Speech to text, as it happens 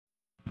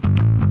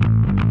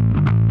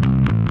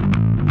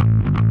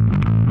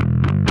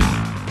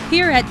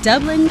Here at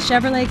Dublin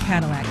Chevrolet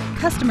Cadillac,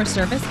 customer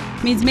service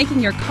means making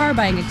your car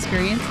buying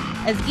experience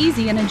as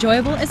easy and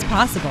enjoyable as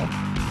possible.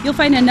 You'll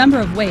find a number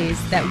of ways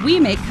that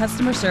we make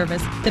customer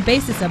service the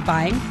basis of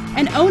buying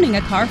and owning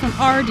a car from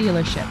our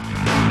dealership.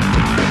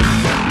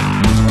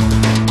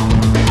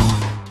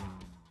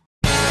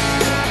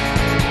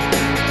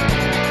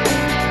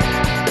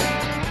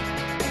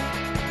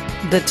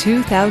 The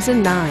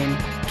 2009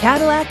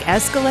 Cadillac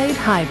Escalade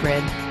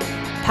Hybrid.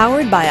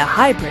 Powered by a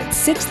hybrid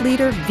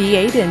 6-liter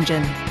V8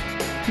 engine.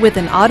 With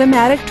an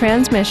automatic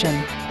transmission,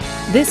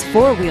 this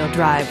 4-wheel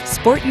drive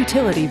sport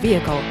utility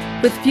vehicle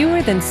with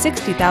fewer than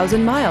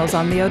 60,000 miles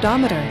on the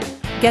odometer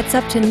gets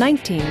up to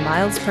 19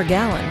 miles per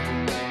gallon.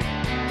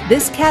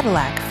 This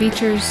Cadillac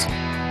features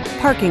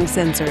parking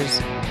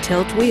sensors,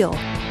 tilt wheel,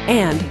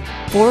 and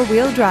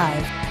 4-wheel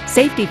drive.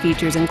 Safety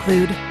features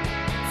include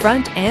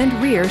front and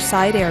rear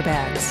side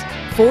airbags,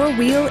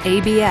 4-wheel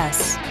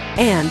ABS,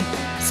 and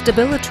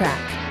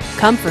StabiliTrak.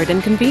 Comfort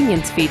and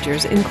convenience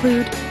features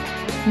include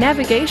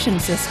navigation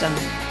system,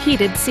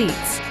 heated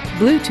seats,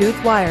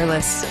 Bluetooth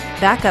wireless,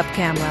 backup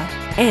camera,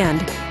 and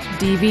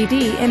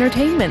DVD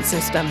entertainment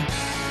system.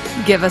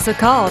 Give us a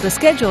call to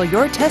schedule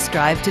your test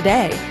drive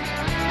today.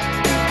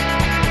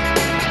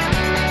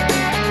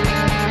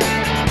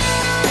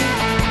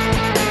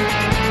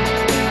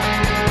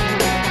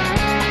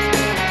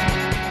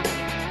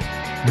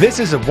 This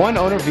is a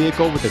one-owner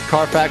vehicle with a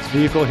Carfax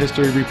Vehicle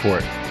History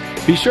Report.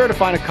 Be sure to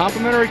find a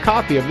complimentary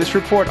copy of this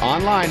report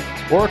online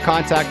or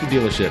contact the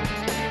dealership.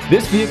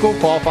 This vehicle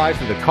qualifies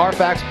for the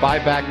Carfax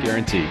Buyback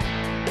Guarantee.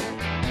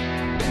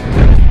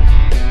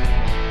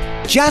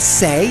 Just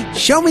say,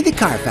 "Show me the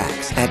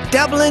Carfax" at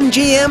Dublin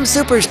GM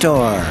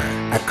Superstore,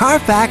 a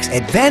Carfax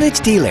Advantage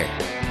dealer.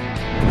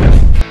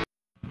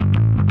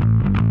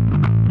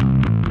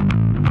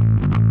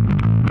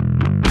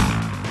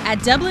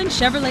 At Dublin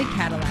Chevrolet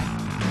Cadillac,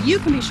 you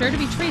can be sure to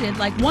be treated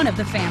like one of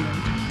the family.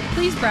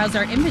 Please browse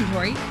our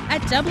inventory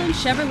at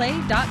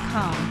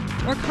DublinChevrolet.com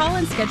or call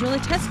and schedule a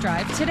test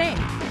drive today.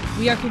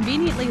 We are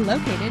conveniently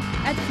located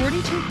at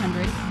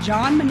 4200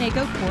 John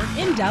Monego Court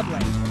in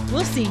Dublin.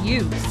 We'll see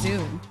you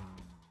soon.